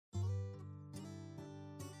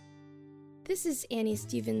This is Annie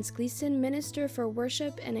Stevens Gleason, Minister for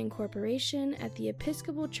Worship and Incorporation at the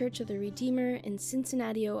Episcopal Church of the Redeemer in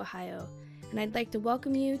Cincinnati, Ohio, and I'd like to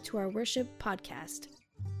welcome you to our worship podcast.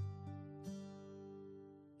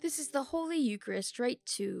 This is the Holy Eucharist, Rite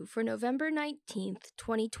 2, for November 19th,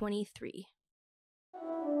 2023.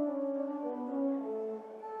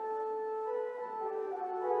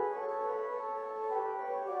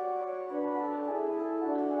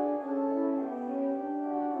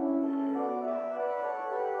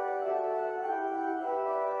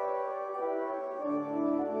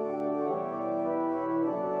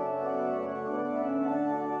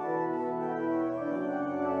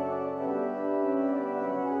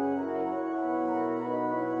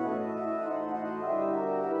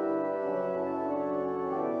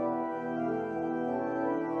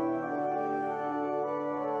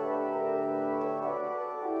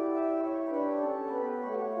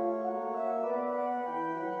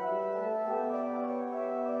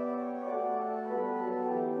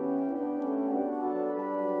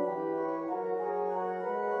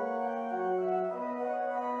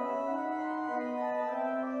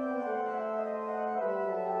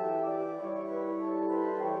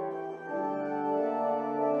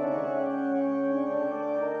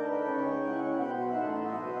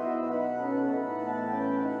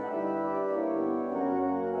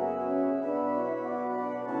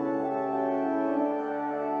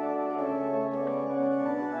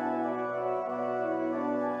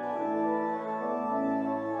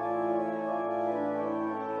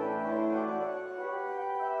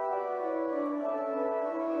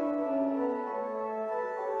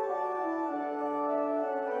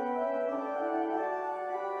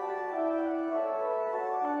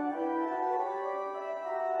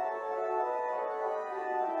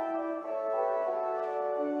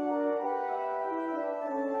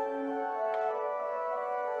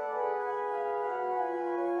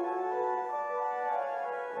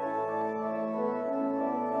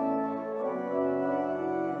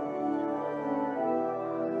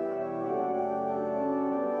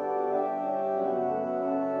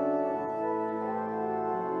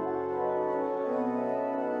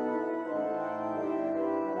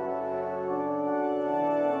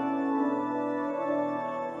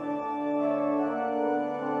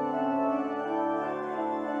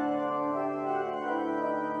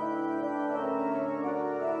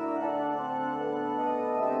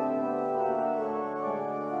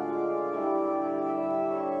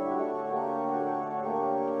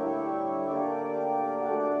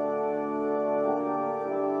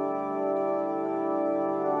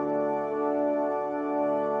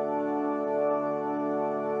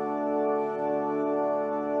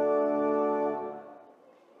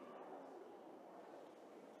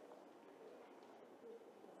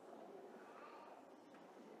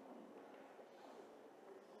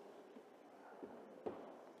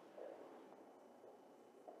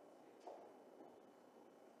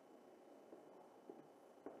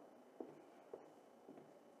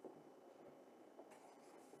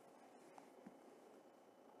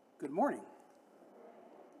 Good morning.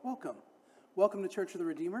 Welcome. Welcome to Church of the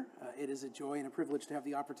Redeemer. It is a joy and a privilege to have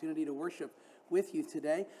the opportunity to worship with you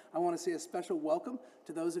today. I want to say a special welcome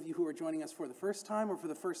to those of you who are joining us for the first time or for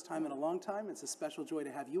the first time in a long time. It's a special joy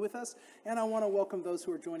to have you with us. And I want to welcome those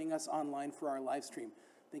who are joining us online for our live stream.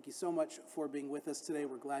 Thank you so much for being with us today.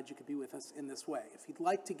 We're glad you could be with us in this way. If you'd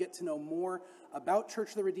like to get to know more about Church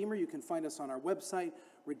of the Redeemer, you can find us on our website,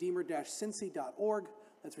 redeemer-cincy.org.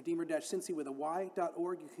 That's redeemer-cincy with a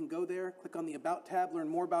y.org. You can go there, click on the About tab, learn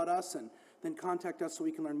more about us, and then contact us so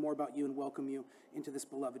we can learn more about you and welcome you into this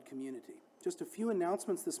beloved community. Just a few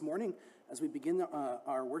announcements this morning as we begin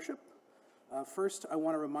our worship. First, I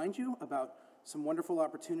want to remind you about some wonderful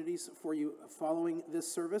opportunities for you following this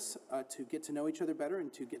service to get to know each other better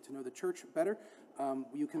and to get to know the church better.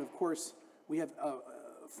 You can, of course, we have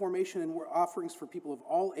formation and offerings for people of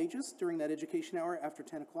all ages during that education hour after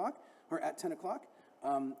 10 o'clock, or at 10 o'clock.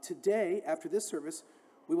 Today, after this service,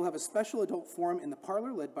 we will have a special adult forum in the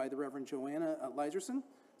parlor led by the Reverend Joanna Liserson.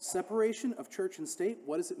 Separation of church and state,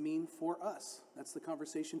 what does it mean for us? That's the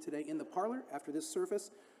conversation today in the parlor after this service.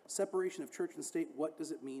 Separation of church and state, what does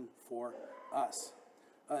it mean for us?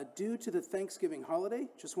 Due to the Thanksgiving holiday,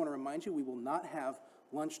 just want to remind you, we will not have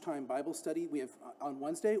lunchtime Bible study. We have on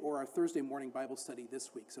Wednesday or our Thursday morning Bible study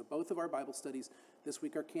this week. So both of our Bible studies this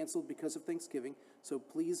week are canceled because of Thanksgiving. So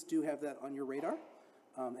please do have that on your radar.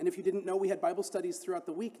 And if you didn't know we had Bible studies throughout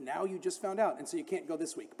the week, now you just found out, and so you can't go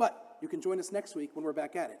this week. But you can join us next week when we're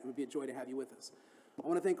back at it. It would be a joy to have you with us. I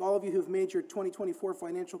want to thank all of you who've made your 2024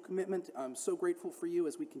 financial commitment. I'm so grateful for you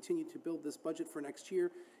as we continue to build this budget for next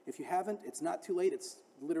year. If you haven't, it's not too late. It's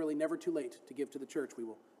literally never too late to give to the church. We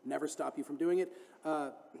will never stop you from doing it.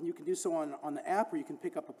 You can do so on the app, or you can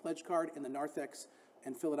pick up a pledge card in the narthex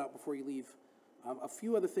and fill it out before you leave. A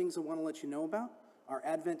few other things I want to let you know about. Our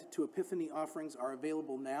Advent to Epiphany offerings are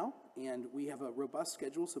available now, and we have a robust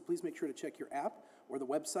schedule, so please make sure to check your app or the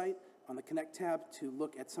website on the Connect tab to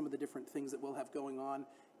look at some of the different things that we'll have going on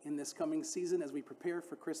in this coming season as we prepare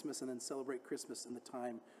for Christmas and then celebrate Christmas in the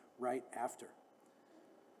time right after.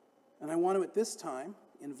 And I want to, at this time,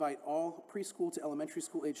 invite all preschool to elementary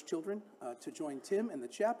school age children to join Tim in the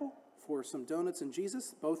chapel for some donuts and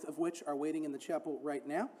Jesus, both of which are waiting in the chapel right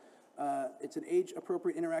now. It's an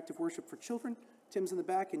age-appropriate interactive worship for children. Tim's in the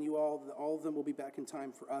back, and you all of them will be back in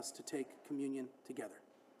time for us to take communion together.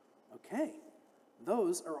 Okay,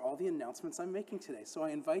 those are all the announcements I'm making today. So I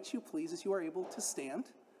invite you, please, as you are able, to stand,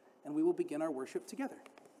 and we will begin our worship together.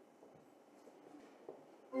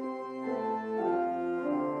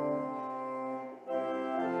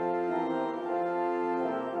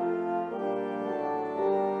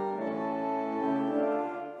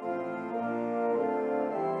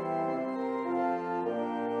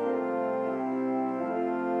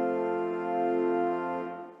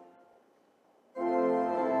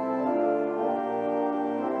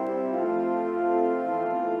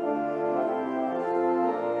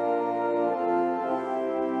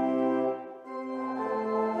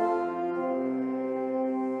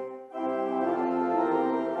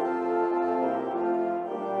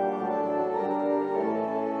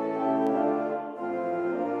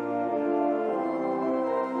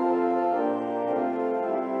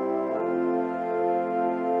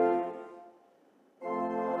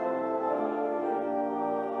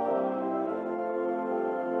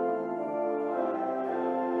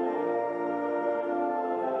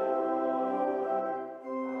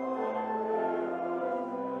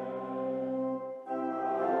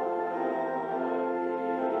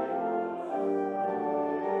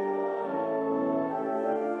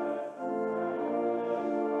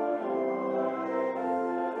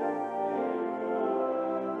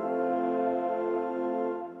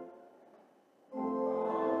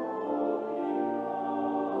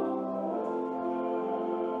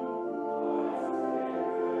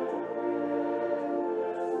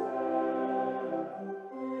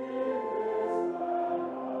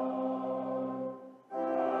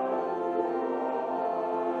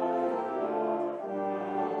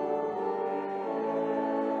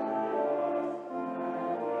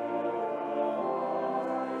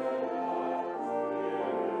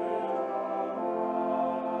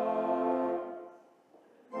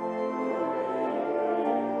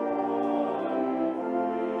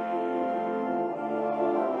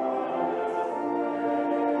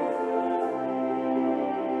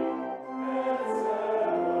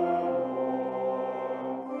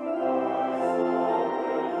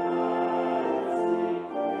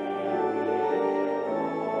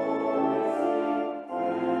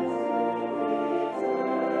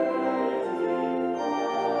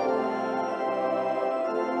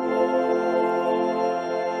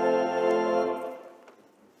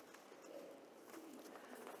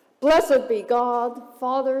 Blessed be God,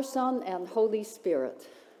 Father, Son, and Holy Spirit.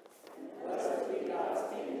 Blessed be God's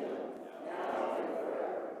kingdom, now and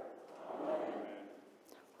forever. Amen.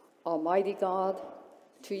 Almighty God,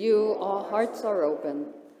 to you all hearts are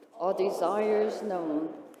open, all desires known,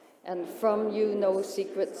 and from you no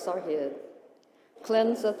secrets are hid.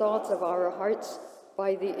 Cleanse the thoughts of our hearts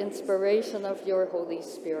by the inspiration of your Holy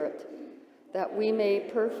Spirit, that we may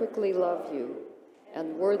perfectly love you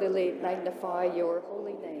and worthily magnify your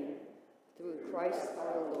holy name, through Christ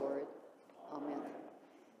our Lord. Amen.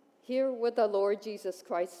 Hear what the Lord Jesus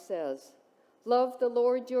Christ says. Love the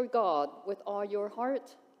Lord your God with all your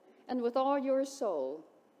heart, and with all your soul,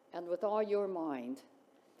 and with all your mind.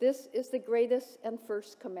 This is the greatest and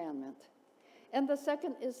first commandment. And the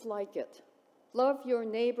second is like it. Love your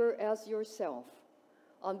neighbor as yourself.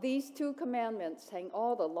 On these two commandments hang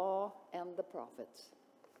all the law and the prophets.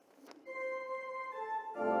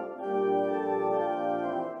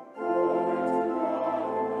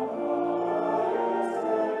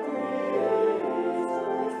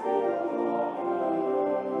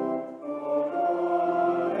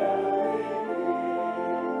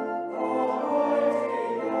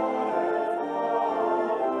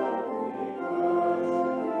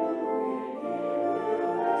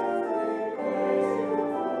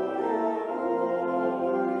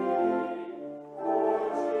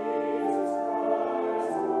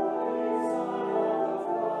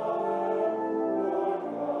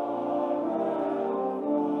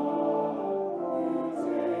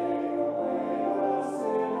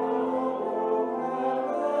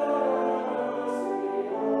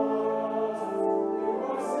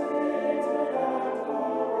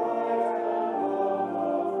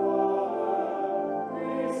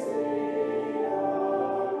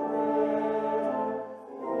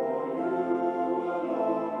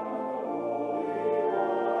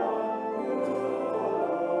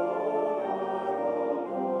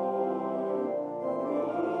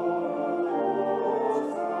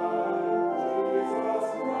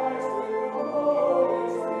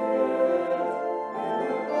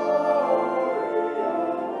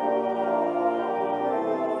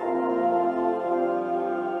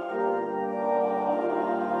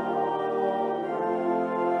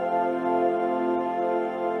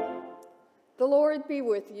 Lord be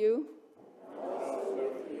with you.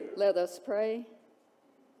 Let us pray.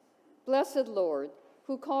 Blessed Lord,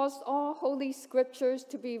 who caused all holy scriptures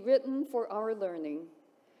to be written for our learning,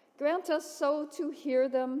 grant us so to hear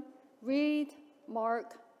them, read,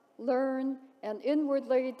 mark, learn, and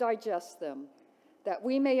inwardly digest them, that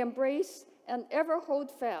we may embrace and ever hold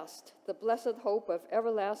fast the blessed hope of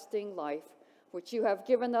everlasting life, which you have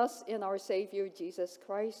given us in our Savior Jesus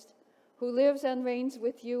Christ, who lives and reigns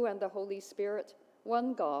with you and the Holy Spirit,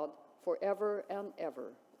 one God, forever and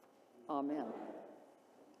ever. Amen.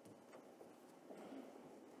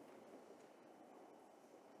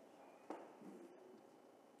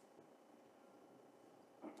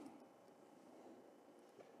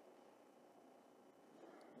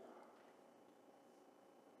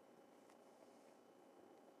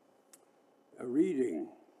 A reading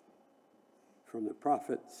from the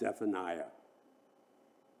prophet Zephaniah.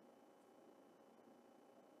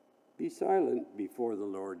 Be silent before the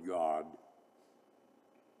Lord God,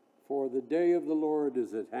 for the day of the Lord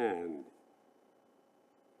is at hand.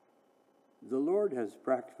 The Lord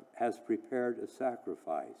has prepared a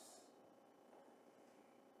sacrifice.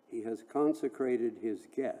 He has consecrated his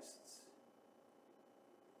guests.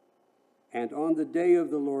 And on the day of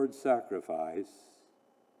the Lord's sacrifice,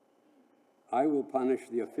 I will punish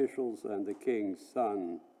the officials and the king's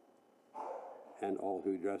son and all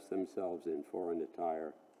who dress themselves in foreign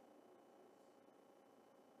attire.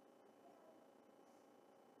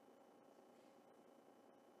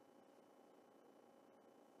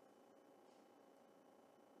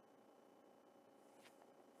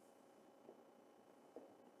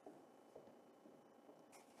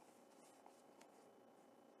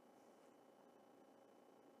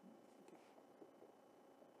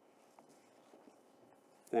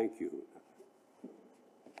 Thank you.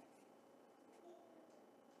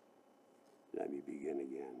 Let me begin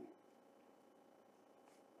again.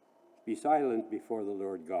 Be silent before the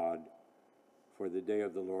Lord God, for the day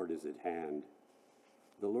of the Lord is at hand.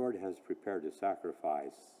 The Lord has prepared a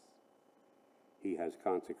sacrifice. He has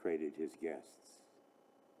consecrated his guests.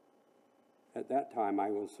 At that time I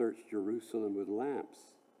will search Jerusalem with lamps,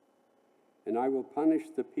 and I will punish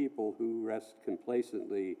the people who rest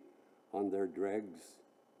complacently on their dregs,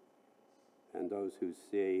 and those who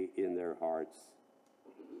say in their hearts,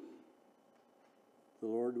 the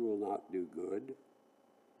Lord will not do good,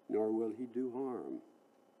 nor will he do harm.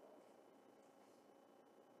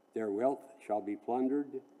 Their wealth shall be plundered,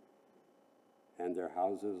 and their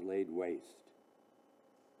houses laid waste.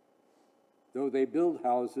 Though they build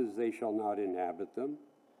houses, they shall not inhabit them.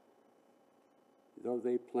 Though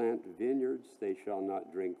they plant vineyards, they shall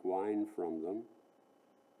not drink wine from them.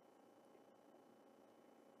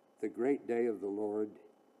 The great day of the Lord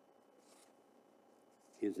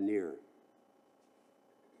is near,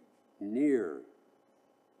 near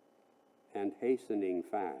and hastening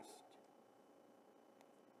fast.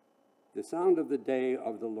 The sound of the day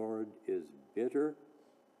of the Lord is bitter.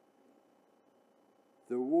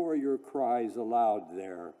 The warrior cries aloud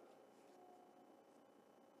there.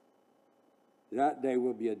 That day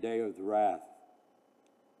will be a day of wrath,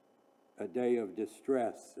 a day of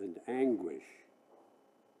distress and anguish,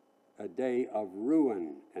 a day of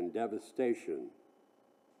ruin and devastation,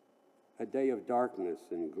 a day of darkness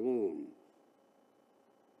and gloom,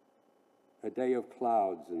 a day of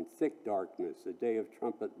clouds and thick darkness, a day of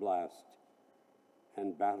trumpet blast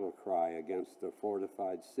and battle cry against the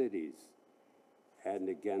fortified cities and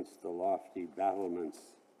against the lofty battlements.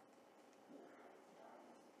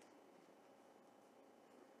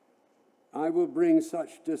 I will bring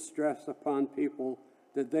such distress upon people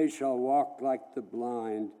that they shall walk like the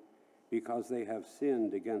blind, because they have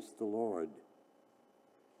sinned against the Lord.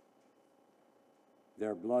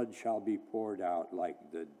 Their blood shall be poured out like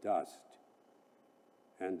the dust,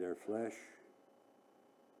 and their flesh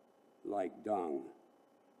like dung.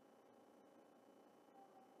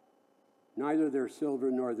 Neither their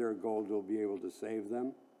silver nor their gold will be able to save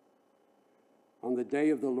them. On the day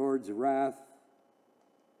of the Lord's wrath,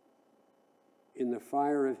 in the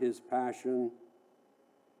fire of his passion,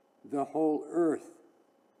 the whole earth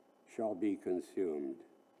shall be consumed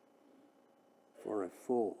for a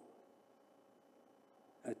full,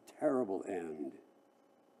 a terrible end.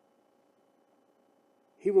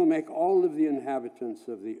 He will make all of the inhabitants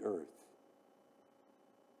of the earth.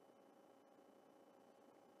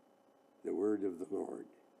 The word of the Lord.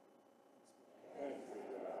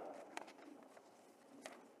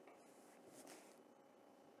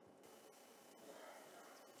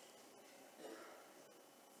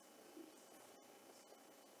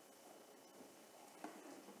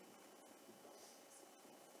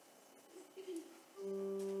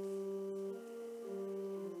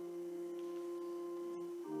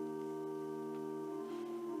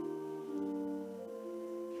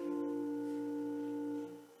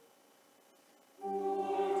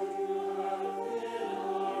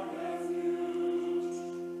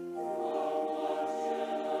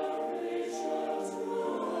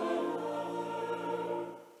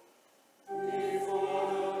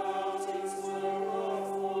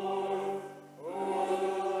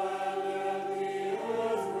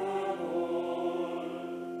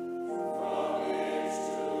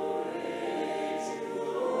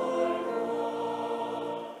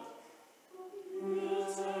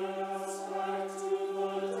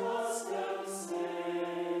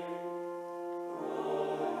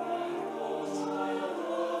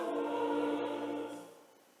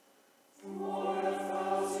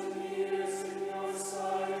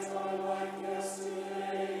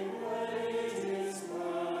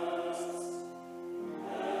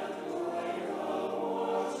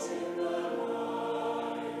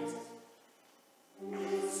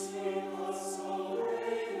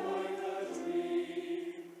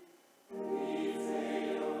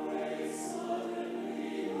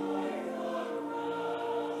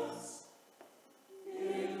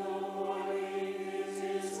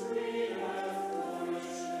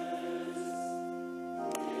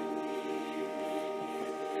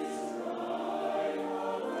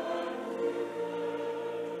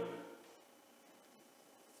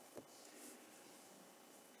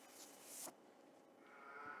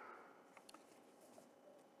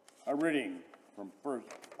 A reading from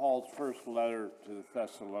Paul's first letter to the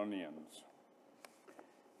Thessalonians.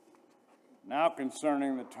 Now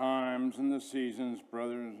concerning the times and the seasons,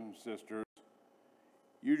 brothers and sisters,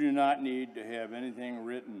 you do not need to have anything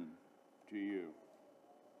written to you.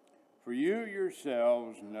 For you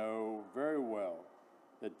yourselves know very well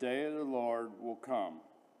the day of the Lord will come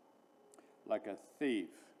like a thief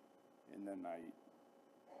in the night.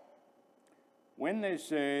 When they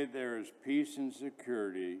say there is peace and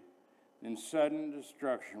security, then sudden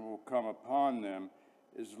destruction will come upon them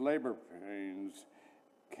as labor pains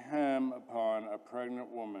come upon a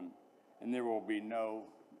pregnant woman, and there will be no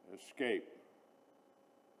escape.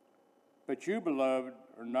 But you, beloved,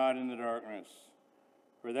 are not in the darkness,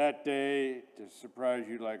 for that day to surprise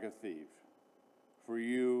you like a thief. For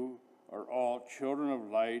you are all children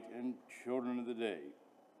of light and children of the day.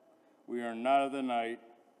 We are not of the night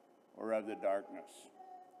or of the darkness.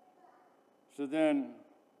 So then,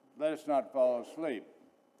 let us not fall asleep,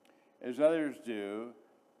 as others do,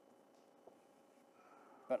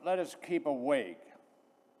 but let us keep awake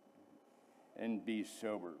and be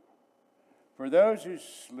sober. For those who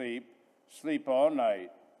sleep, sleep all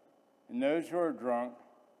night, and those who are drunk,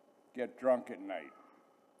 get drunk at night.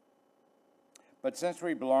 But since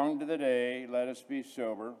we belong to the day, let us be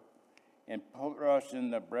sober, and put us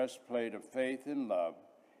in the breastplate of faith and love,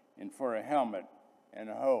 and for a helmet and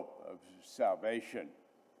a hope of salvation.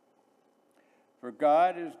 For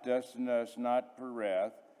God has destined us not for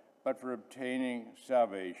wrath, but for obtaining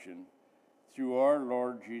salvation through our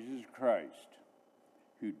Lord Jesus Christ,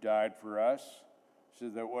 who died for us, so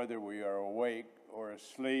that whether we are awake or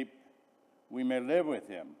asleep, we may live with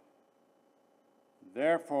him.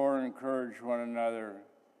 Therefore, encourage one another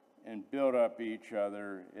and build up each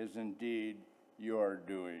other, as indeed you are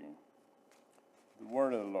doing. The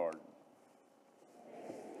word of the Lord.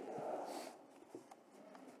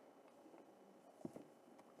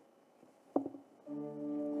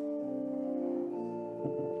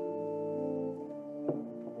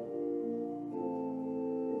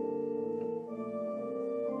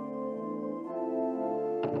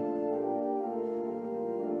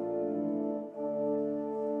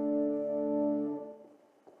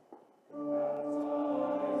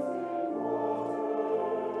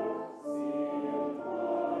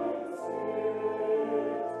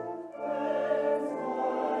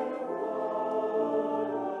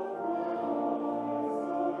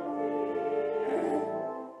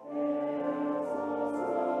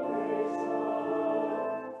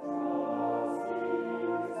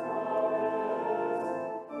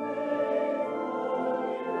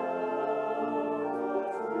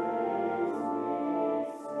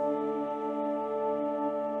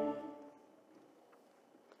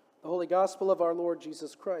 Holy Gospel of our Lord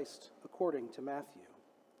Jesus Christ, according to Matthew.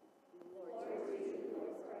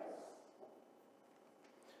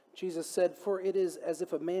 Jesus said, "For it is as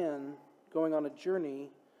if a man going on a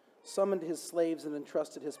journey summoned his slaves and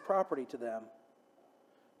entrusted his property to them.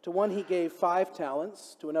 To one he gave 5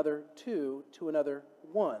 talents, to another 2, to another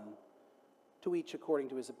 1, to each according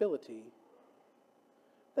to his ability.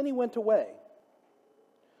 Then he went away.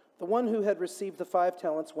 The one who had received the 5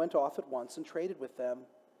 talents went off at once and traded with them,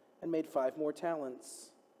 and made 5 more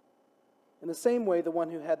talents. In the same way, the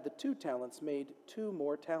one who had the 2 talents made 2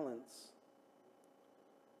 more talents.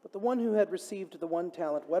 But the one who had received the 1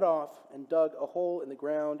 talent went off and dug a hole in the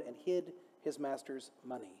ground and hid his master's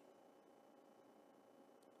money.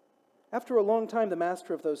 After a long time, the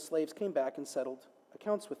master of those slaves came back and settled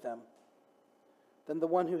accounts with them. Then the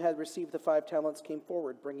one who had received the 5 talents came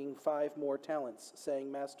forward, bringing 5 more talents,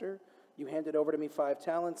 saying, 'Master, you handed over to me 5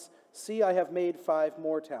 talents. See, I have made 5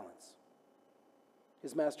 more talents.'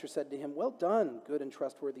 His master said to him, 'Well done, good and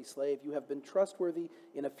trustworthy slave. You have been trustworthy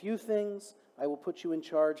in a few things. I will put you in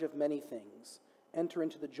charge of many things. Enter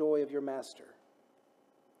into the joy of your master.'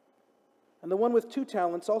 And the one with 2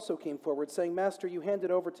 talents also came forward, saying, 'Master, you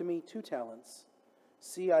handed over to me 2 talents.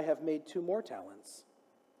 See, I have made 2 more talents.'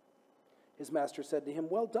 His master said to him,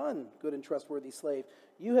 'Well done, good and trustworthy slave.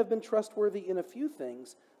 You have been trustworthy in a few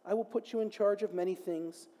things. I will put you in charge of many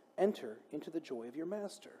things. Enter into the joy of your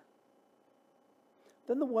master.'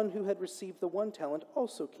 Then the one who had received the 1 talent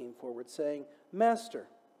also came forward, saying, 'Master,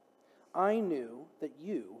 I knew that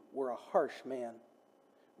you were a harsh man,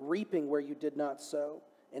 reaping where you did not sow,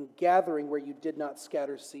 and gathering where you did not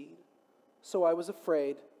scatter seed. So I was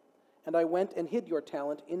afraid, and I went and hid your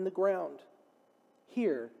talent in the ground.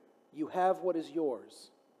 Here you have what is yours.'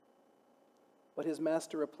 But his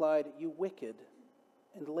master replied, 'You wicked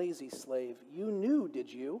and lazy slave, you knew,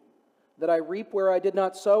 did you, that I reap where I did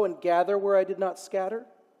not sow and gather where I did not scatter?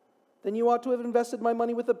 Then you ought to have invested my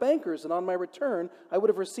money with the bankers, and on my return I would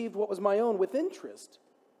have received what was my own with interest.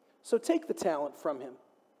 So take the talent from him,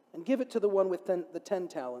 and give it to the one with the 10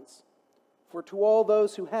 talents. For to all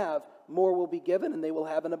those who have, more will be given, and they will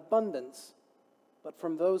have an abundance. But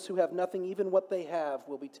from those who have nothing, even what they have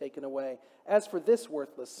will be taken away. As for this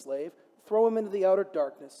worthless slave, throw him into the outer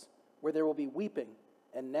darkness, where there will be weeping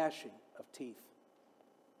and gnashing of teeth.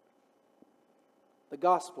 The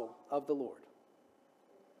Gospel of the Lord.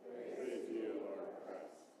 Praise to you, Lord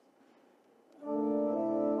Christ.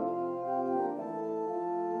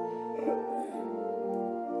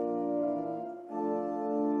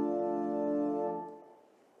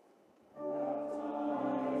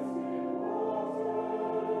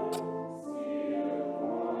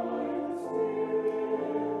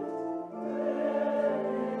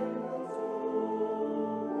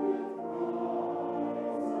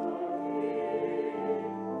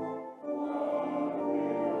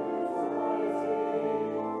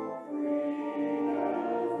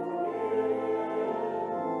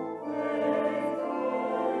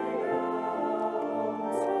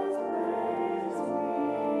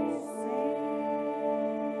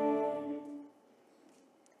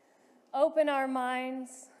 Open our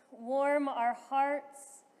minds, warm our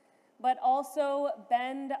hearts, but also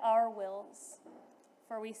bend our wills,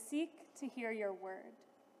 for we seek to hear your word.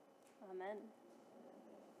 Amen.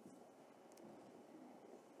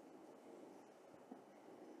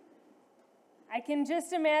 I can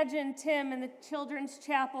just imagine Tim in the children's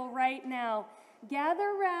chapel right now. Gather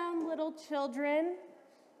around, little children.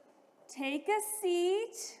 Take a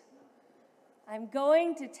seat. I'm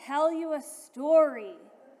going to tell you a story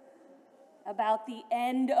about the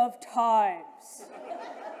end of times.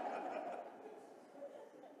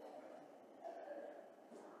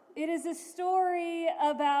 It is a story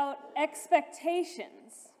about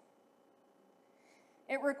expectations.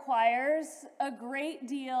 It requires a great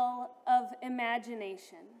deal of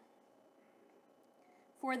imagination.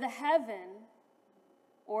 For the heaven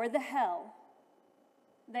or the hell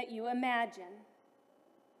that you imagine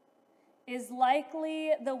is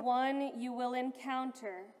likely the one you will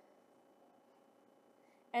encounter,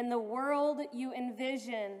 and the world you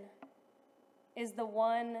envision is the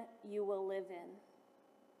one you will live in.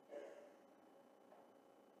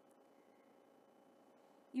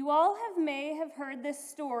 You all may have heard this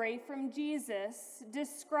story from Jesus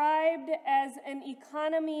described as an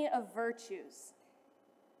economy of virtues.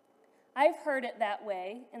 I've heard it that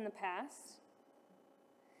way in the past.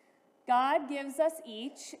 God gives us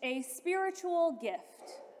each a spiritual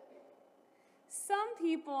gift. Some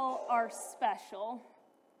people are special,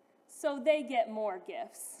 so they get more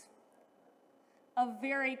gifts. A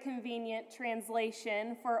very convenient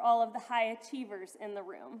translation for all of the high achievers in the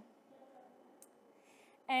room.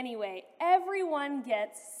 Anyway, everyone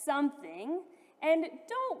gets something, and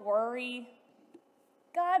don't worry,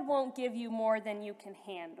 God won't give you more than you can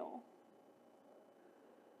handle.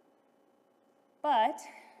 But,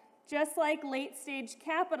 just like late-stage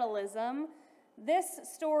capitalism, this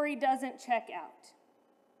story doesn't check out.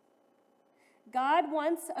 God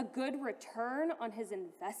wants a good return on his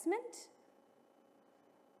investment?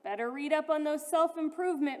 Better read up on those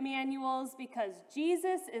self-improvement manuals, because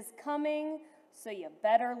Jesus is coming, so you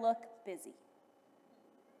better look busy.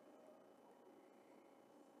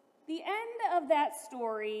 The end of that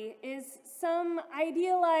story is some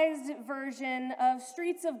idealized version of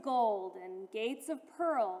streets of gold and gates of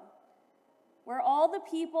pearl, where all the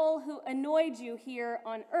people who annoyed you here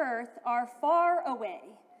on earth are far away.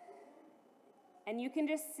 And you can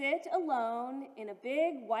just sit alone in a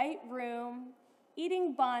big white room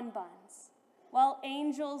eating bonbons while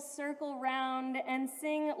angels circle round and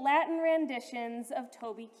sing Latin renditions of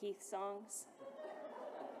Toby Keith songs.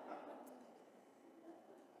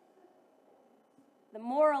 The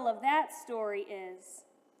moral of that story is,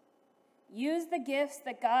 use the gifts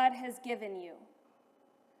that God has given you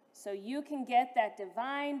so you can get that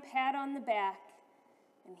divine pat on the back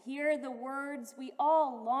and hear the words we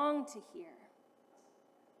all long to hear.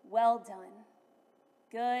 Well done,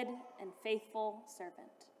 good and faithful servant.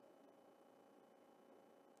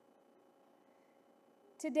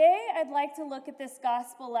 Today, I'd like to look at this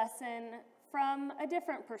gospel lesson from a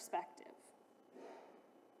different perspective.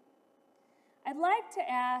 I'd like to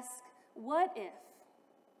ask, what if?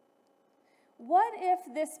 What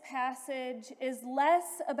if this passage is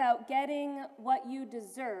less about getting what you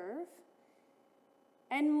deserve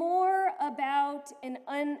and more about an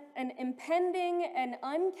impending and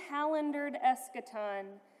uncalendared eschaton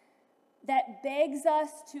that begs us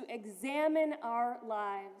to examine our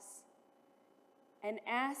lives and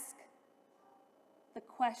ask the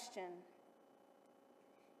question,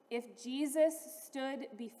 if Jesus stood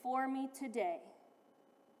before me today,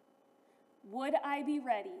 would I be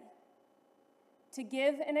ready to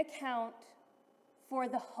give an account for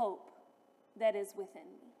the hope that is within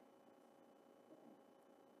me?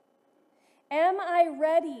 Am I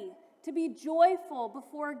ready to be joyful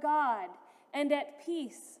before God and at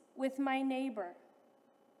peace with my neighbor?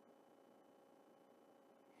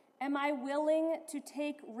 Am I willing to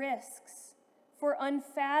take risks for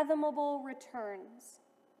unfathomable returns?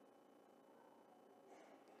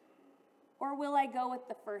 Or will I go with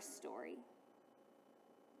the first story?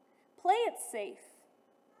 Play it safe.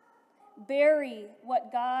 Bury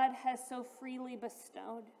what God has so freely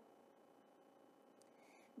bestowed.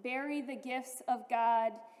 Bury the gifts of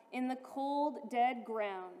God in the cold, dead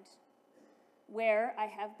ground, where I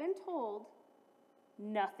have been told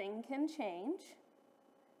nothing can change.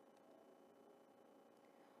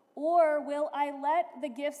 Or will I let the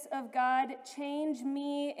gifts of God change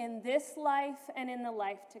me in this life and in the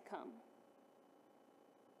life to come?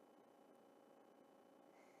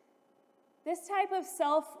 This type of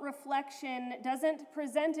self-reflection doesn't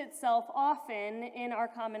present itself often in our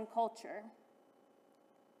common culture.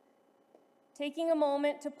 Taking a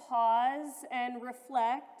moment to pause and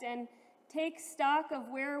reflect and take stock of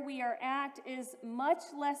where we are at is much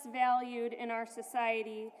less valued in our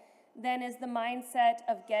society than is the mindset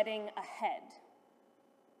of getting ahead.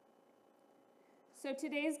 So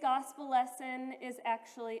today's gospel lesson is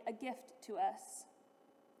actually a gift to us.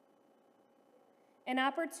 An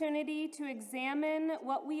opportunity to examine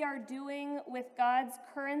what we are doing with God's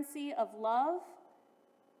currency of love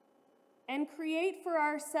and create for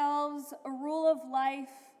ourselves a rule of life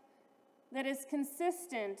that is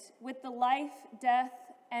consistent with the life, death,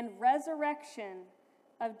 and resurrection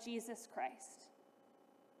of Jesus Christ.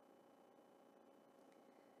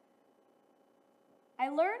 I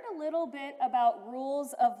learned a little bit about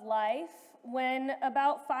rules of life when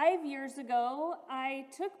about 5 years ago, I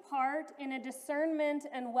took part in a discernment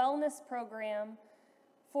and wellness program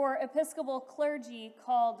for Episcopal clergy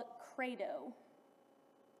called Credo.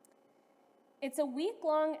 It's a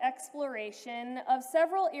week-long exploration of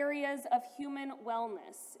several areas of human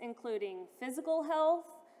wellness, including physical health,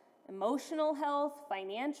 emotional health,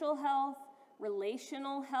 financial health,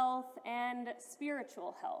 relational health, and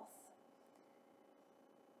spiritual health.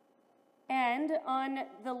 And on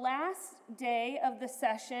the last day of the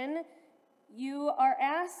session, you are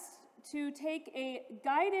asked to take a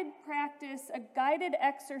guided practice, a guided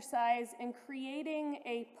exercise in creating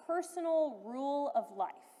a personal rule of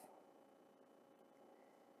life.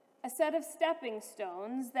 A set of stepping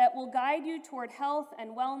stones that will guide you toward health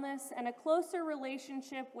and wellness and a closer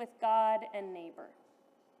relationship with God and neighbor.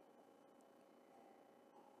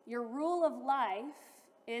 Your rule of life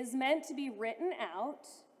is meant to be written out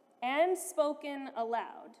and spoken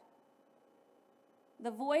aloud.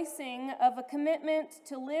 The voicing of a commitment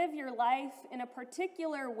to live your life in a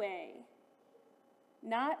particular way,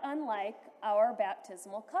 not unlike our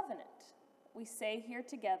baptismal covenant we say here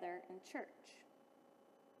together in church.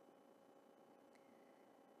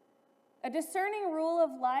 A discerning rule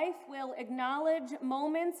of life will acknowledge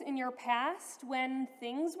moments in your past when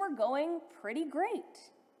things were going pretty great,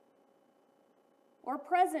 or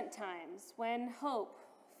present times when hope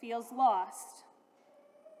feels lost.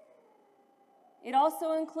 It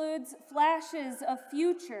also includes flashes of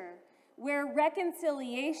future where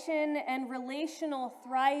reconciliation and relational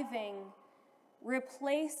thriving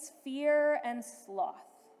replace fear and sloth.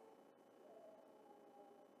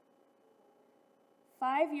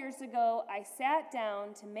 5 years ago, I sat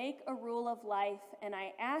down to make a rule of life and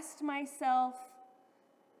I asked myself,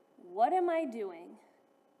 what am I doing?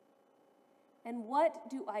 And what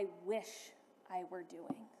do I wish I were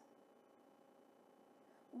doing?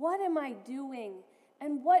 What am I doing,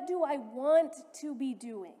 and what do I want to be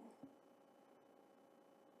doing?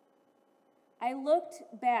 I looked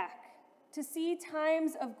back to see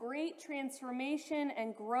times of great transformation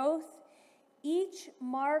and growth, each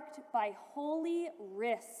marked by holy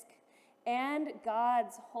risk and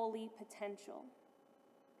God's holy potential.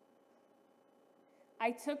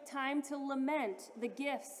 I took time to lament the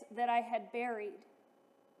gifts that I had buried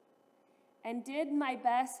and did my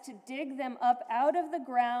best to dig them up out of the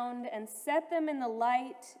ground and set them in the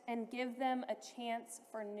light and give them a chance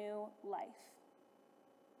for new life.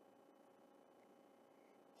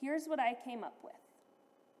 Here's what I came up with.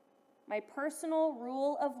 My personal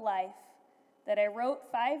rule of life that I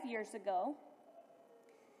wrote 5 years ago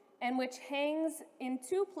and which hangs in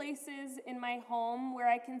 2 places in my home where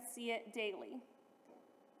I can see it daily.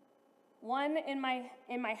 One in my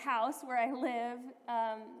house where I live,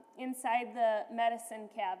 inside the medicine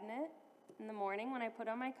cabinet, in the morning when I put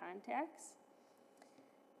on my contacts.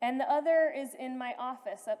 And the other is in my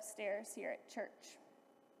office upstairs here at church.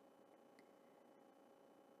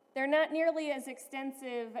 They're not nearly as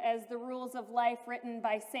extensive as the rules of life written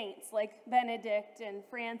by saints like Benedict and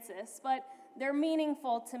Francis, but they're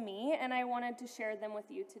meaningful to me, and I wanted to share them with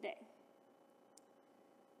you today.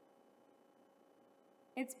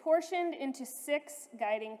 It's portioned into 6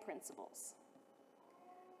 guiding principles.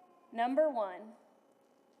 Number 1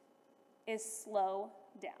 is slow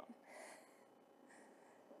down.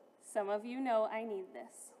 Some of you know I need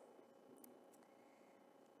this.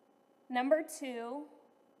 Number 2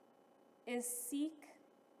 is seek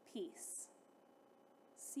peace.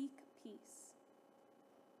 Seek peace.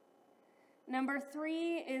 Number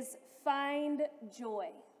 3 is find joy.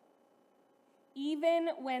 Even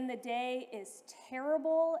when the day is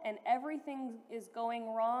terrible and everything is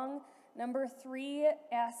going wrong, number 3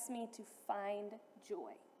 asks me to find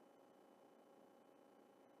joy.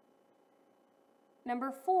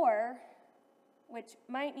 Number 4, which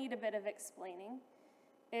might need a bit of explaining,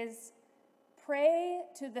 is pray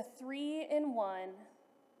to the 3 in 1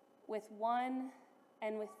 with 1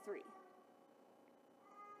 and with 3.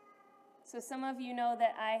 So some of you know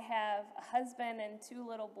that I have a husband and 2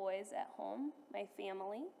 little boys at home, my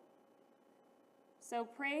family. So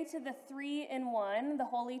pray to the 3 in 1, the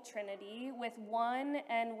Holy Trinity, with 1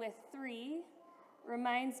 and with 3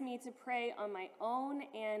 reminds me to pray on my own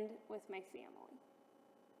and with my family.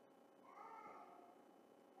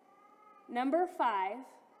 Number 5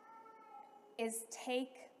 is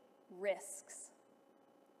take risks.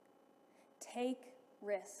 Take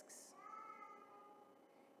risks.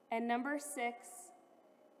 And number 6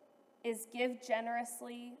 is give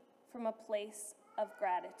generously from a place of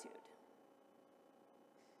gratitude.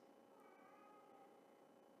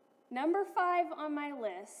 Number 5 on my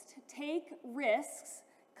list, take risks,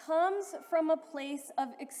 comes from a place of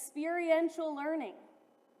experiential learning.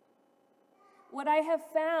 What I have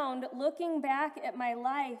found looking back at my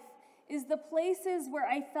life is the places where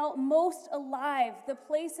I felt most alive, the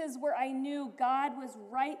places where I knew God was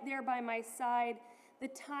right there by my side, the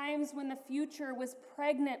times when the future was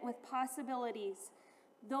pregnant with possibilities.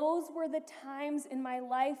 Those were the times in my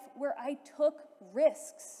life where I took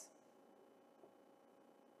risks,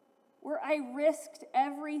 where I risked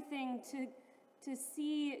everything to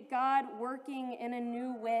see God working in a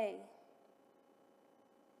new way.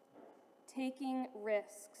 Taking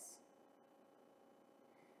risks.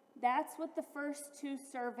 That's what the first 2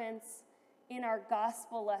 servants in our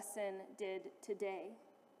gospel lesson did today.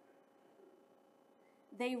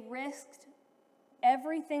 They risked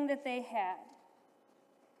everything that they had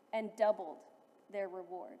and doubled their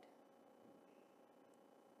reward.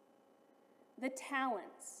 The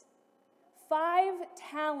talents. 5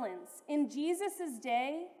 talents in Jesus'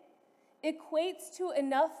 day equates to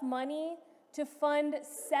enough money to fund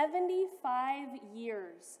 75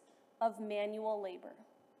 years of manual labor.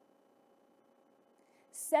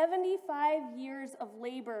 75 years of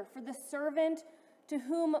labor for the servant to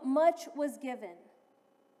whom much was given.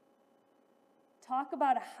 Talk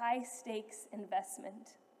about a high-stakes investment.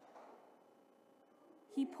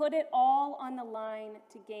 He put it all on the line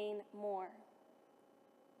to gain more.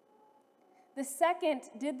 The second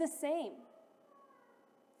did the same.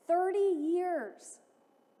 30 years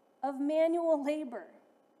of manual labor.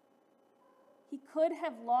 He could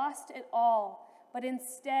have lost it all, but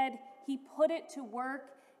instead he put it to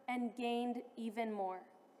work and gained even more.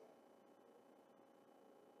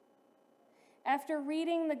 After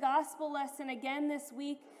reading the gospel lesson again this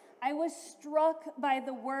week, I was struck by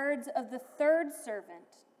the words of the 3rd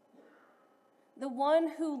servant, the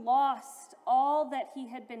one who lost all that he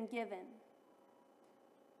had been given.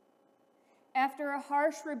 After a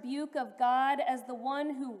harsh rebuke of God as the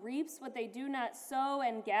one who reaps what they do not sow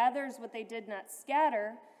and gathers what they did not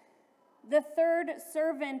scatter, the 3rd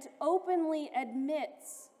servant openly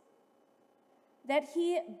admits that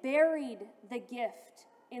he buried the gift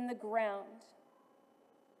in the ground.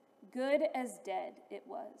 Good as dead it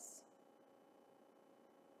was.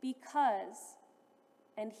 Because,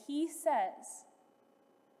 and he says,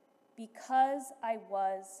 because I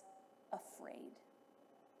was afraid.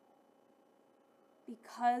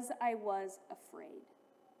 Because I was afraid.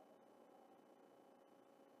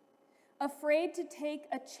 Afraid to take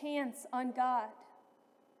a chance on God.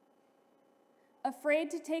 Afraid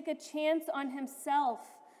to take a chance on himself.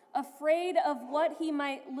 Afraid of what he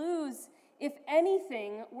might lose if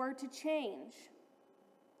anything were to change.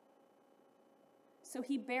 So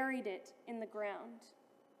he buried it in the ground.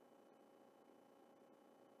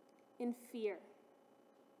 In fear.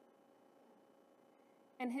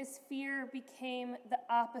 and his fear became the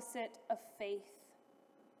opposite of faith.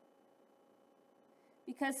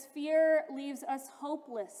 Because fear leaves us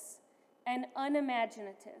hopeless and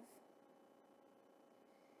unimaginative.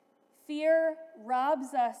 Fear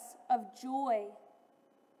robs us of joy,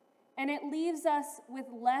 and it leaves us with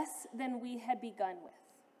less than we had begun with.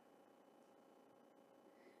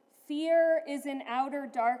 Fear is an outer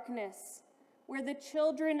darkness where the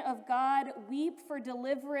children of God weep for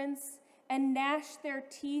deliverance and gnash their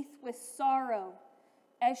teeth with sorrow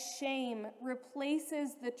as shame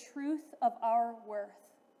replaces the truth of our worth.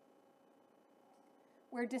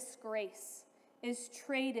 Where disgrace is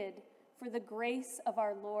traded for the grace of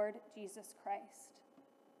our Lord Jesus Christ.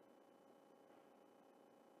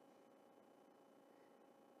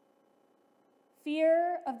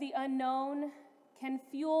 Fear of the unknown can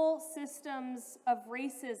fuel systems of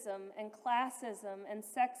racism and classism and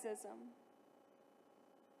sexism.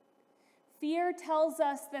 Fear tells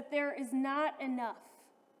us that there is not enough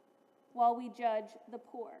while we judge the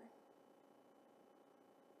poor.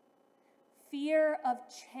 Fear of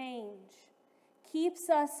change keeps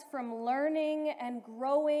us from learning and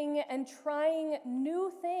growing and trying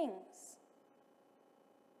new things.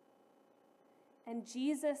 And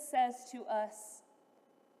Jesus says to us,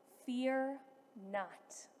 fear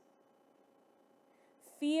not.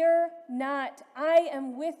 Fear not. I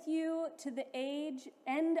am with you to the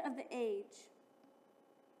end of the age.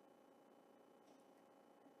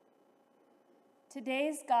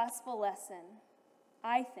 Today's gospel lesson,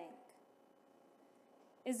 I think,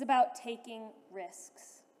 is about taking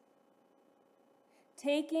risks.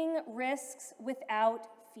 Taking risks without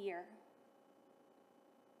fear.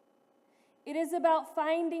 It is about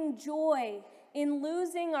finding joy in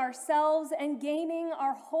losing ourselves and gaining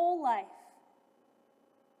our whole life.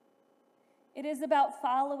 It is about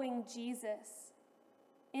following Jesus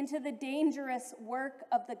into the dangerous work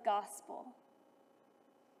of the gospel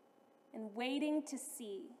and waiting to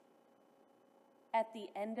see at the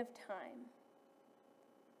end of time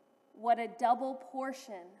what a double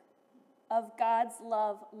portion of God's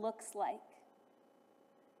love looks like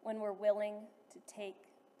when we're willing to take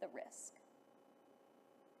the risk.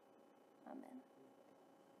 Amen.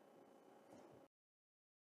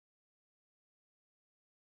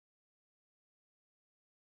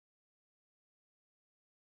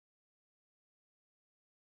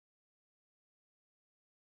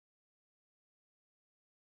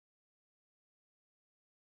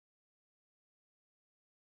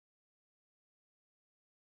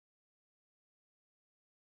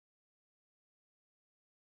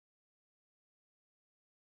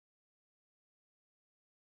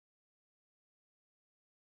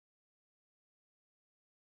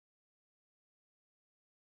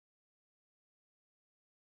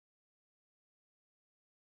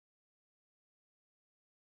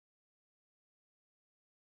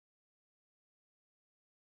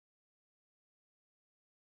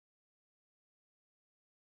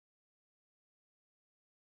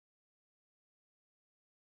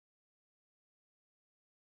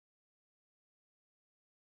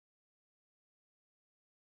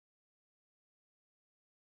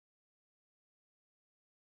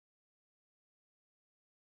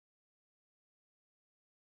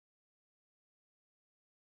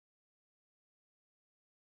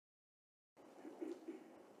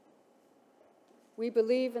 We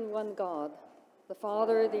believe in one God, the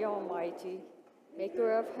Father, the Almighty,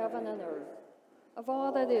 maker of heaven and earth, of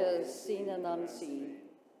all that is seen and unseen.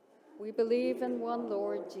 We believe in one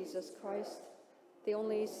Lord Jesus Christ, the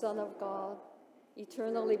only Son of God,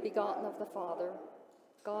 eternally begotten of the Father,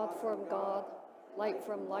 God from God, light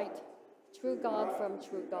from light, true God from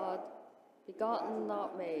true God, begotten,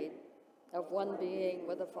 not made, of one being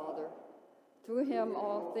with the Father. Through him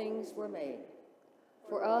all things were made.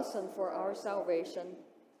 For us and for our salvation,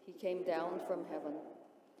 he came down from heaven.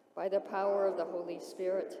 By the power of the Holy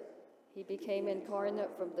Spirit, he became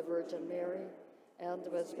incarnate from the Virgin Mary and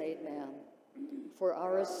was made man. For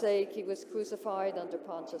our sake, he was crucified under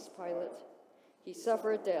Pontius Pilate. He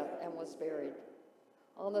suffered death and was buried.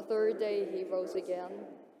 On the third day, he rose again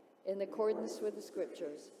in accordance with the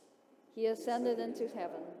Scriptures. He ascended into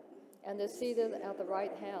heaven and is seated at the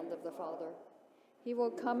right hand of the Father. He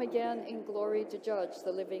will come again in glory to judge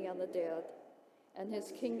the living and the dead, and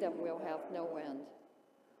his kingdom will have no end.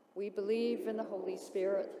 We believe in the Holy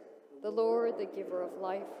Spirit, the Lord, the giver of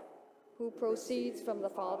life, who proceeds from the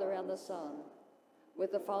Father and the Son.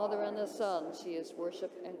 With the Father and the Son, she is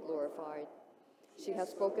worshipped and glorified. She has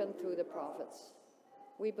spoken through the prophets.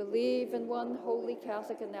 We believe in one holy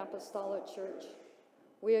Catholic and Apostolic Church.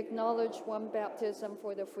 We acknowledge one baptism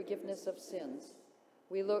for the forgiveness of sins.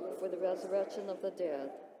 We look for the resurrection of the dead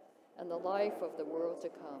and the life of the world to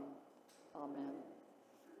come. Amen.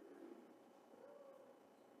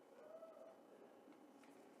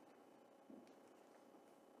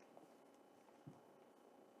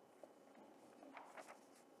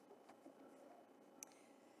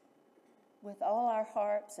 With all our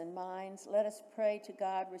hearts and minds, let us pray to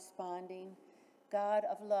God, responding, God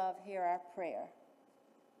of love, hear our prayer.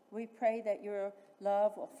 We pray that your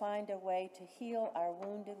love will find a way to heal our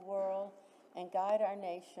wounded world and guide our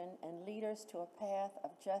nation and lead us to a path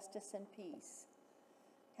of justice and peace.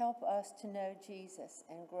 Help us to know Jesus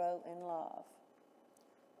and grow in love.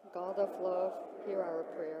 God of love, hear our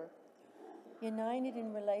prayer. United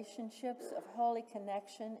in relationships of holy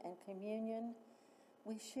connection and communion,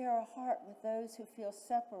 we share our heart with those who feel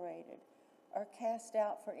separated or cast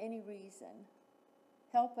out for any reason.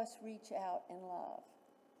 Help us reach out in love.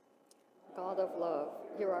 God of love,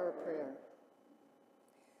 hear our prayer.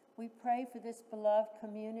 We pray for this beloved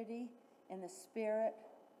community in the Spirit,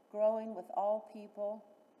 growing with all people.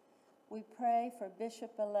 We pray for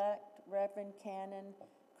Bishop-elect Reverend Canon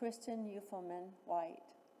Kristen Eufelman White.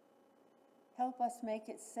 Help us make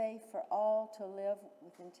it safe for all to live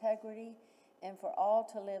with integrity and for all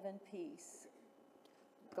to live in peace.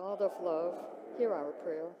 God of love, hear our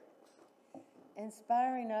prayer.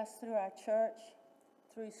 Inspiring us through our church,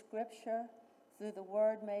 through Scripture, through the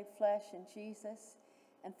Word made flesh in Jesus,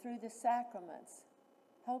 and through the sacraments,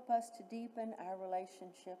 help us to deepen our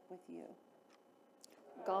relationship with you.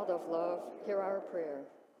 God of love, hear our prayer.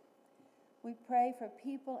 We pray for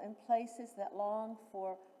people and places that long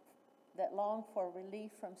for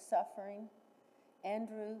relief from suffering.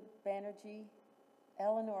 Andrew Banerjee,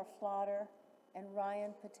 Eleanor Flotter, and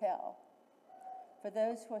Ryan Patel. For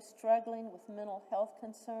those who are struggling with mental health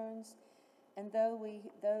concerns, and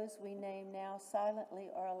those we name now silently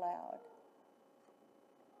or aloud.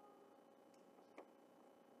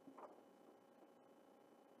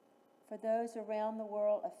 For those around the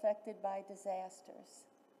world affected by disasters.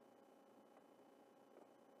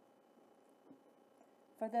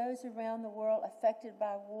 For those around the world affected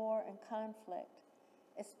by war and conflict,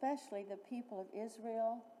 especially the people of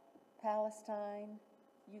Israel, Palestine,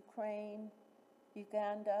 Ukraine,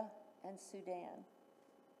 Uganda, and Sudan.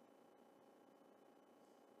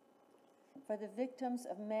 For the victims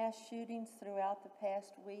of mass shootings throughout the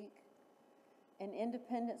past week in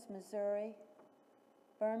Independence, Missouri,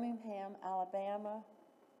 Birmingham, Alabama,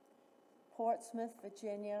 Portsmouth,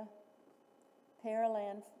 Virginia,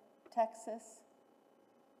 Pearland, Texas,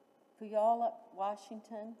 Puyallup,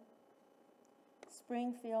 Washington,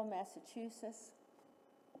 Springfield, Massachusetts.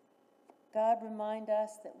 God, remind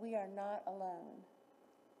us that we are not alone.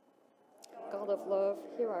 God of love,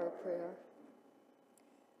 hear our prayer.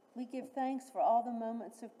 We give thanks for all the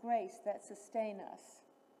moments of grace that sustain us,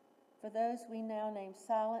 for those we now name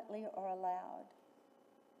silently or aloud.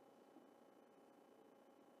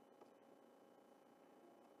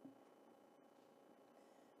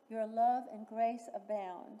 Your love and grace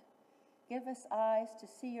abound. Give us eyes to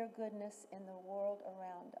see your goodness in the world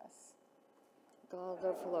around us. God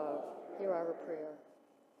of love, hear our prayer.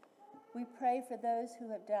 We pray for those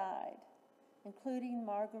who have died, including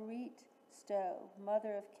Marguerite Stowe,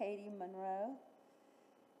 mother of Katie Monroe,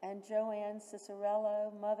 and Joanne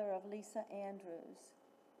Cicerello, mother of Lisa Andrews,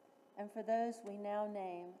 and for those we now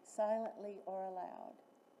name silently or aloud.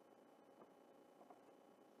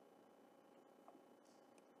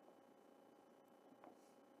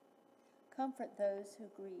 Comfort those who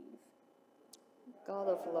grieve. God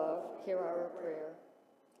of love, hear our prayer.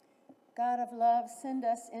 God of love, send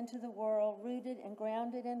us into the world rooted and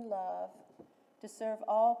grounded in love to serve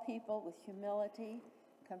all people with humility,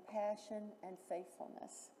 compassion, and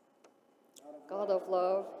faithfulness. God of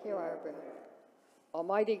love, hear our prayer.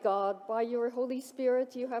 Almighty God, by your Holy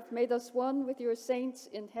Spirit, you have made us one with your saints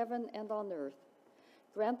in heaven and on earth.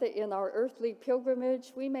 Grant that in our earthly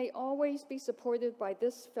pilgrimage we may always be supported by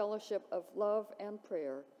this fellowship of love and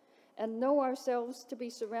prayer, and know ourselves to be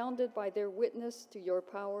surrounded by their witness to your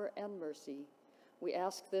power and mercy. We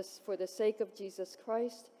ask this for the sake of Jesus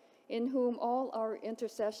Christ, in whom all our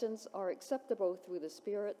intercessions are acceptable through the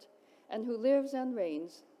Spirit, and who lives and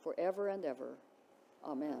reigns forever and ever.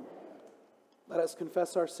 Amen. Let us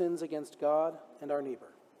confess our sins against God and our neighbor.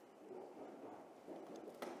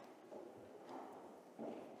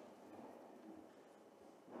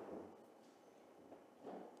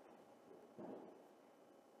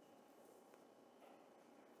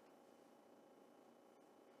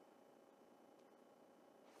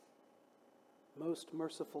 Most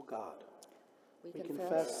merciful God, we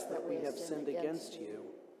confess that we have sinned against you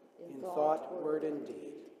in thought, word, and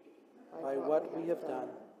deed, by what we have done,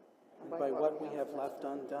 and by what we have left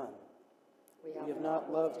undone. We have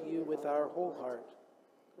not loved you with our whole heart.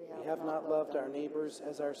 We have not loved our neighbors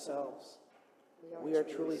as ourselves. We are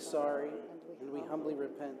truly sorry, and we humbly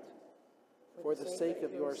repent. For the sake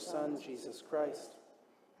of your Son, Jesus Christ,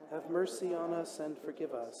 have mercy on us and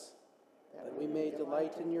forgive us, that we may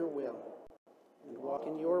delight in your will and walk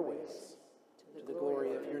in your ways, to the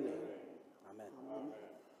glory of your name. Amen.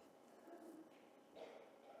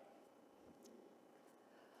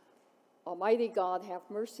 Almighty God, have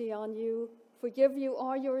mercy on you, forgive you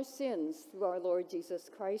all your sins through our Lord Jesus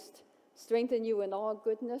Christ, strengthen you in all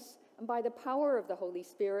goodness, and by the power of the Holy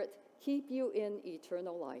Spirit, keep you in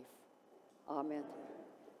eternal life. Amen.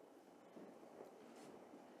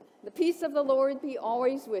 The peace of the Lord be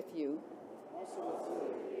always with you.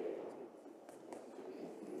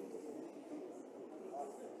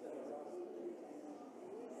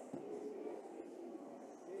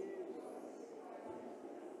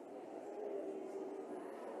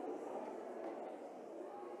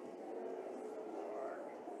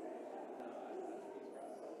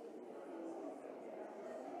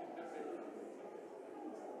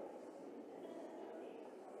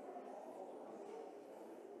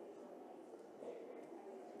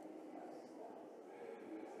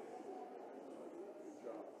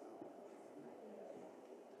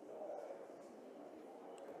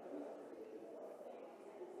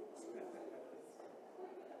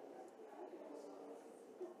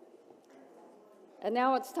 And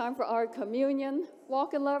now it's time for our communion.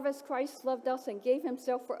 Walk in love as Christ loved us and gave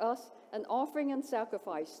himself for us, an offering and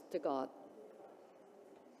sacrifice to God.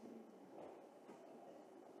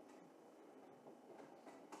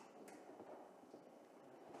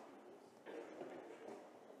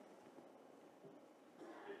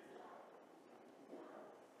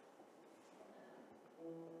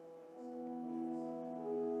 Where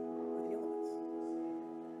are the elements?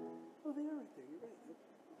 Oh, they are right there. You're right.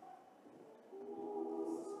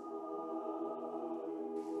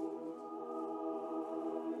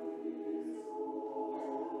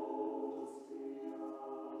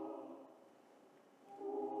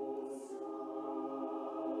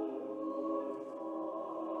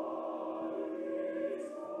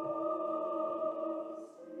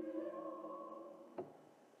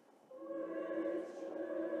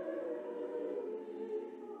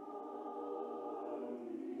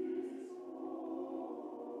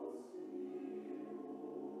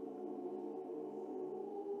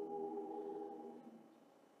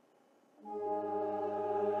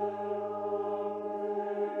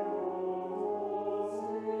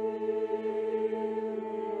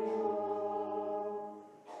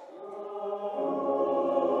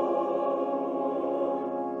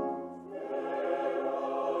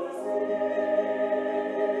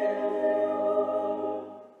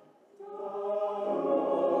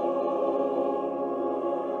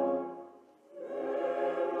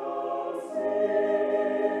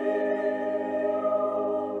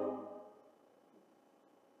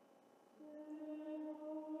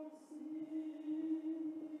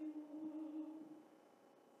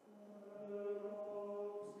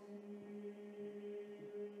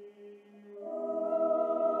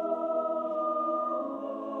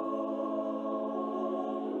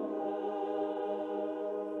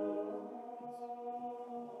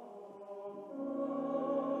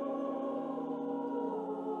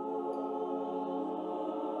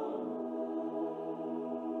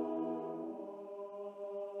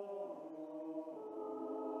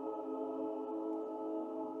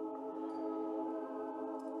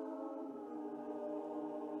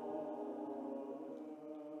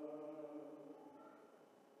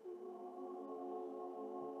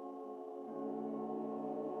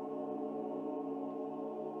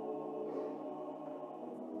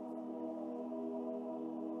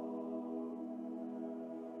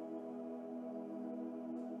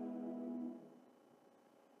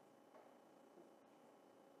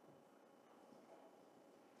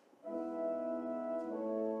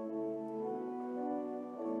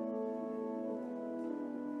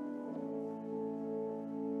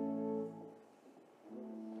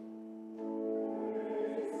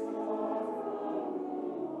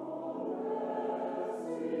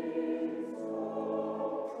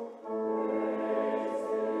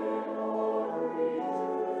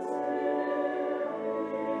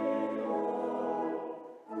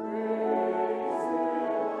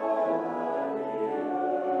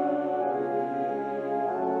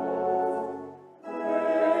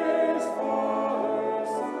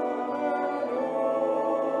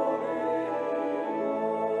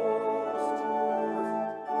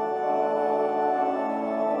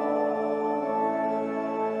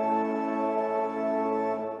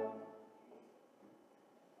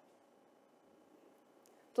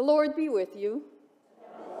 The Lord be with you.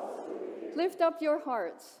 Lift up your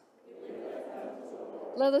hearts.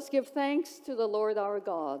 Let us give thanks to the Lord our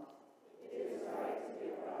God.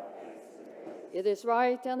 It is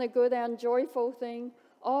right and a good and joyful thing,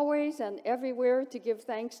 always and everywhere, to give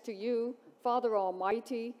thanks to you, Father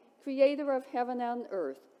Almighty, Creator of heaven and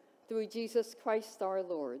earth, through Jesus Christ our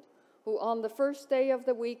Lord, who on the first day of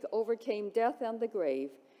the week overcame death and the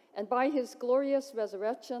grave, and by his glorious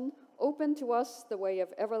resurrection opened to us the way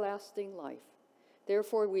of everlasting life.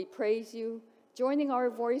 Therefore we praise you, joining our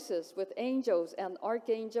voices with angels and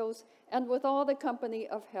archangels and with all the company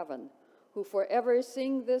of heaven, who forever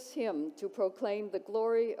sing this hymn to proclaim the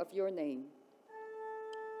glory of your name.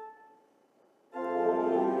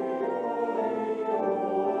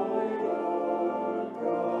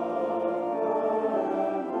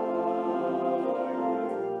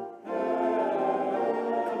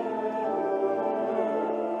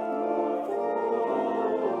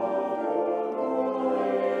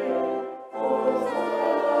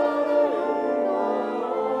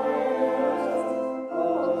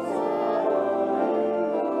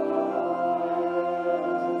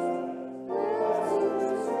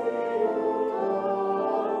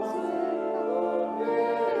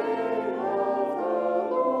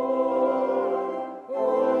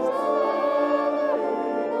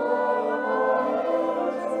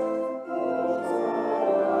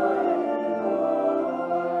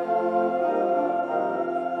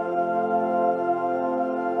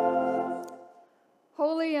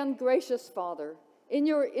 Holy and gracious Father, in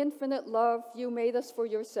your infinite love you made us for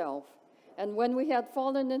yourself, and when we had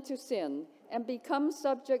fallen into sin and become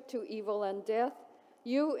subject to evil and death,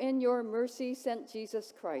 you in your mercy sent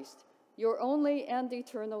Jesus Christ, your only and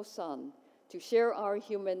eternal Son, to share our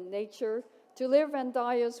human nature, to live and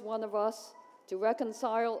die as one of us, to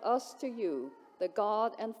reconcile us to you, the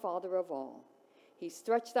God and Father of all. He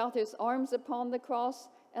stretched out his arms upon the cross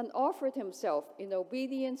and offered himself in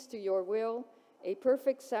obedience to your will, a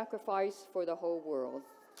perfect sacrifice for the whole world.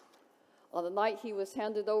 On the night he was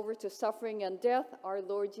handed over to suffering and death, our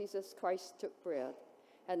Lord Jesus Christ took bread.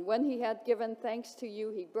 And when he had given thanks to you,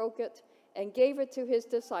 he broke it and gave it to his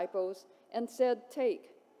disciples and said,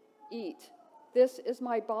 "Take, eat. This is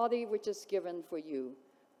my body which is given for you.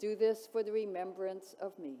 Do this for the remembrance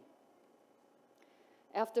of me."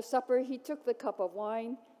 After supper, he took the cup of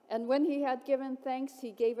wine, and when he had given thanks,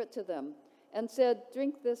 he gave it to them and said,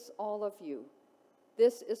 "Drink this, all of you.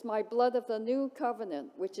 This is my blood of the new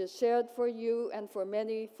covenant, which is shed for you and for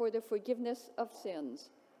many for the forgiveness of sins.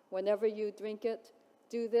 Whenever you drink it,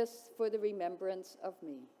 do this for the remembrance of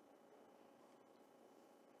me."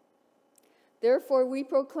 Therefore, we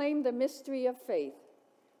proclaim the mystery of faith.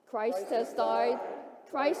 Christ has died,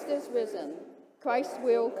 Christ is risen, Christ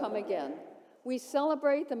will come again. We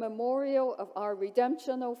celebrate the memorial of our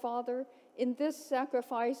redemption, O Father, in this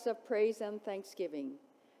sacrifice of praise and thanksgiving.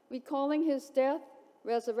 Recalling his death,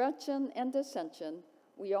 resurrection, and ascension,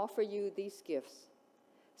 we offer you these gifts.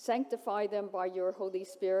 Sanctify them by your Holy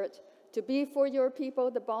Spirit, to be for your people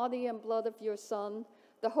the body and blood of your Son,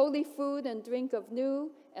 the holy food and drink of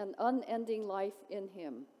new and unending life in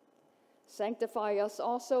him. Sanctify us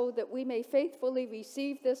also, that we may faithfully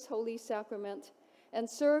receive this holy sacrament and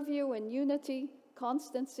serve you in unity,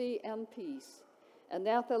 constancy, and peace. And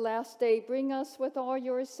at the last day, bring us with all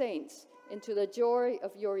your saints into the joy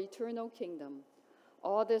of your eternal kingdom.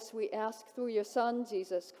 All this we ask through your Son,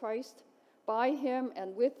 Jesus Christ, by him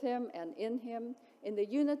and with him and in him, in the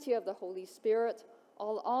unity of the Holy Spirit.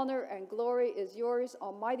 All honor and glory is yours,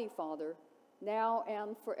 Almighty Father, now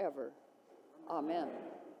and forever. Amen.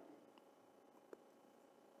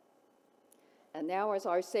 And now, as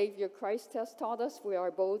our Savior Christ has taught us, we are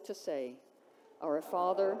bold to say, "Our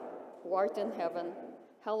Father, who art in heaven,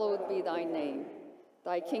 hallowed be thy name.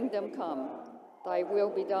 Thy kingdom come, thy will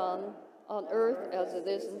be done, on earth as it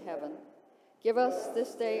is in heaven. Give us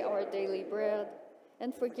this day our daily bread,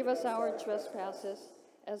 and forgive us our trespasses,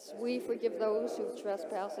 as we forgive those who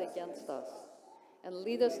trespass against us. And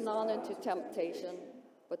lead us not into temptation,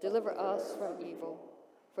 but deliver us from evil.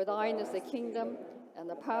 For thine is the kingdom, and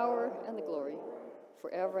the power, and the glory,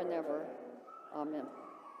 forever and ever. Amen."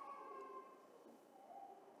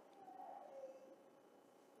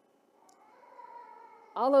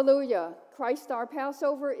 Alleluia! Christ our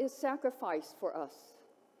Passover is sacrificed for us.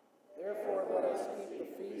 Therefore, let us keep the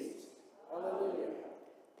feast. Alleluia.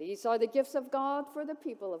 These are the gifts of God for the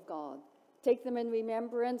people of God. Take them in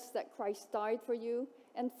remembrance that Christ died for you,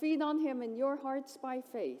 and feed on him in your hearts by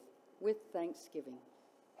faith with thanksgiving.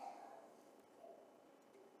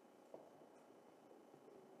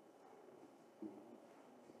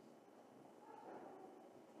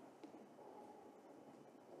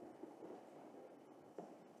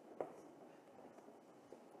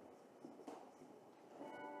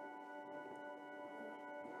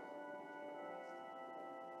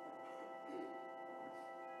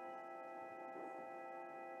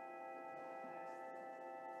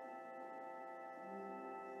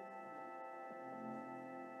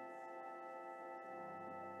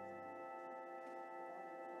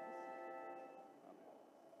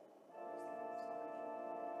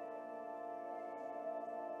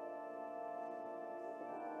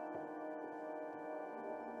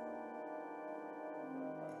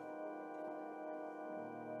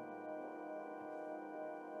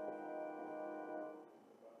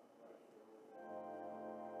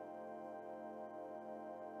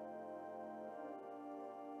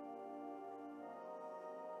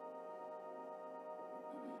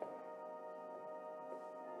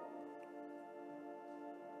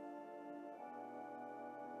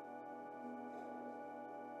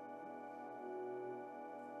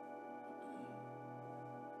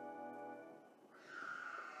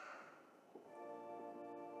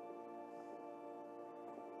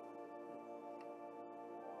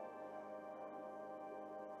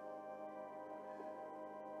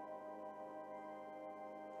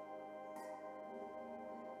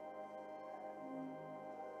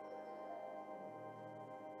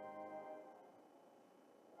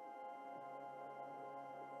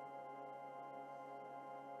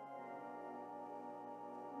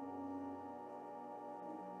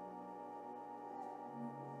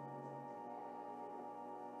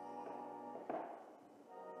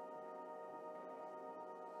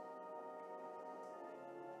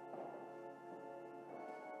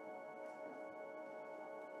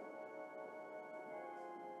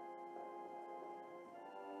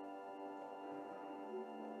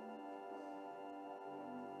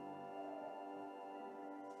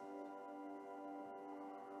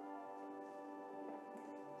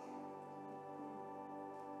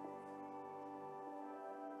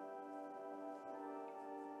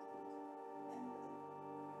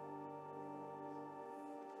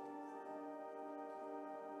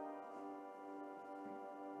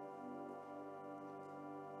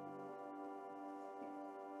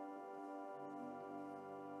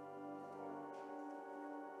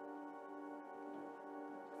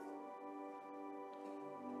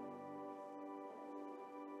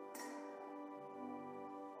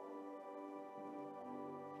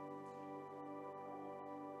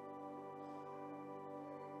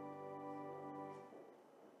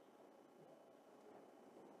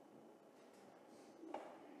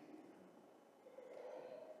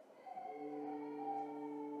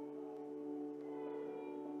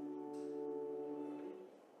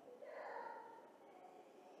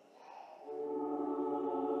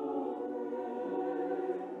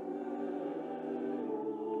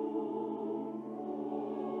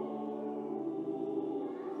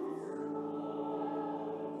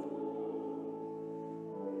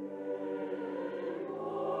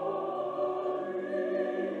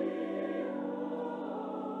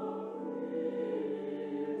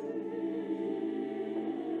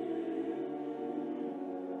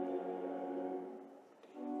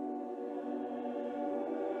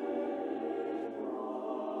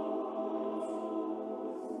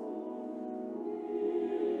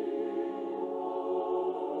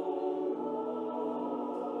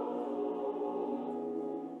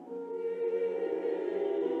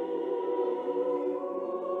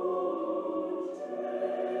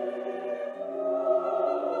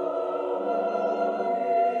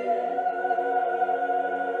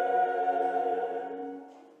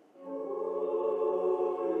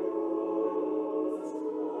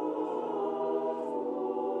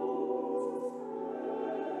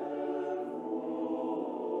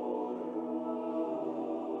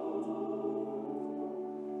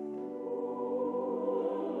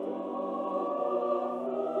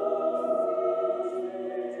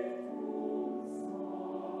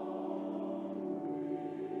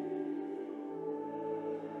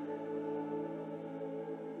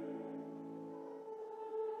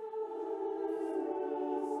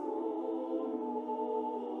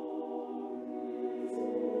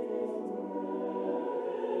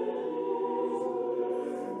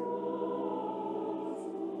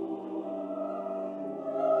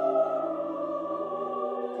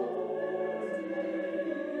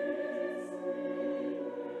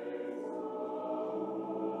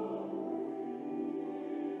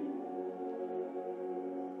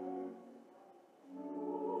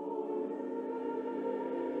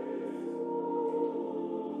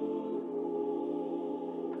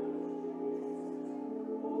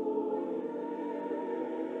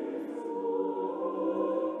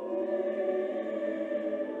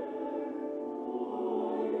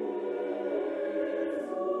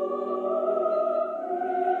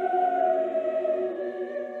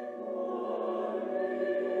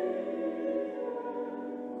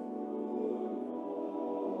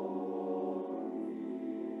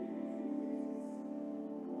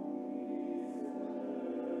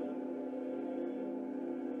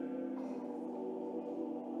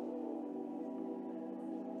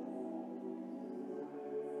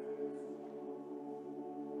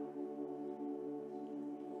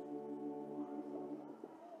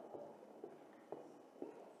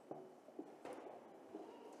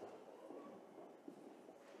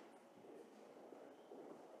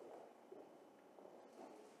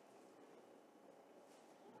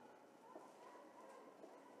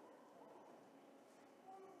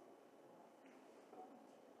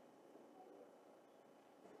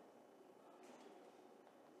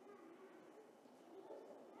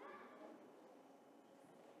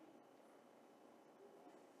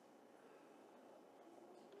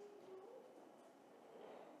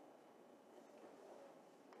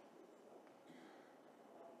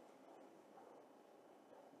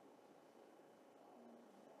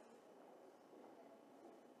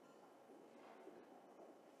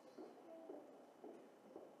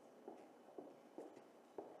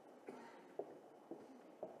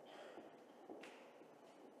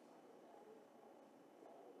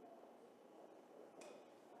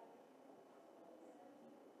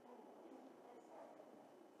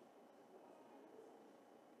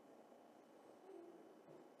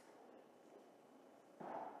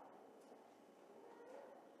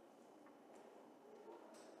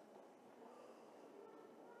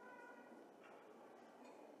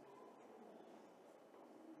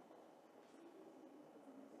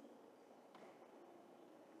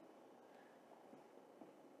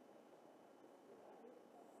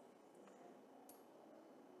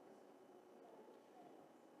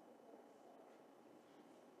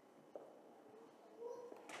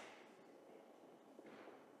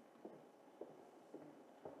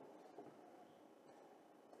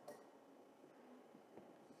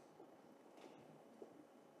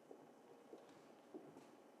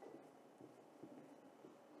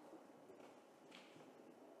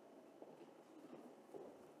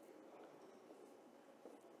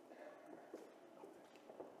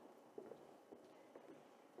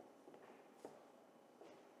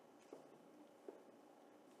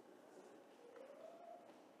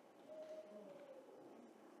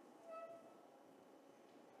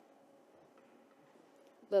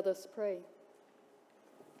 Let us pray.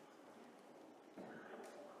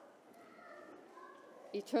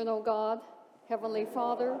 Eternal God, Heavenly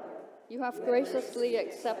Father, you have graciously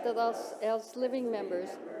accepted us as living members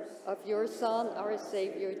of your Son, our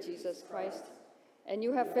Savior, Jesus Christ, and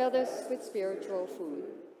you have fed us with spiritual food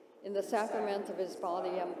in the sacrament of his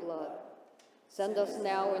body and blood. Send us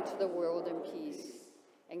now into the world in peace,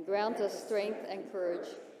 and grant us strength and courage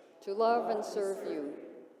to love and serve you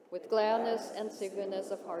with gladness and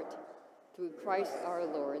singleness of heart, through Christ our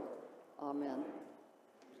Lord. Amen.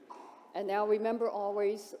 And now remember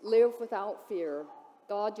always, live without fear.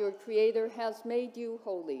 God, your Creator, has made you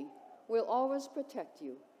holy, will always protect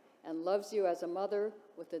you, and loves you as a mother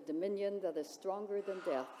with a dominion that is stronger than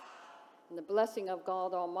death. And the blessing of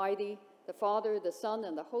God Almighty, the Father, the Son,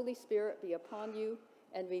 and the Holy Spirit be upon you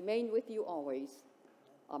and remain with you always.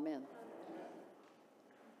 Amen.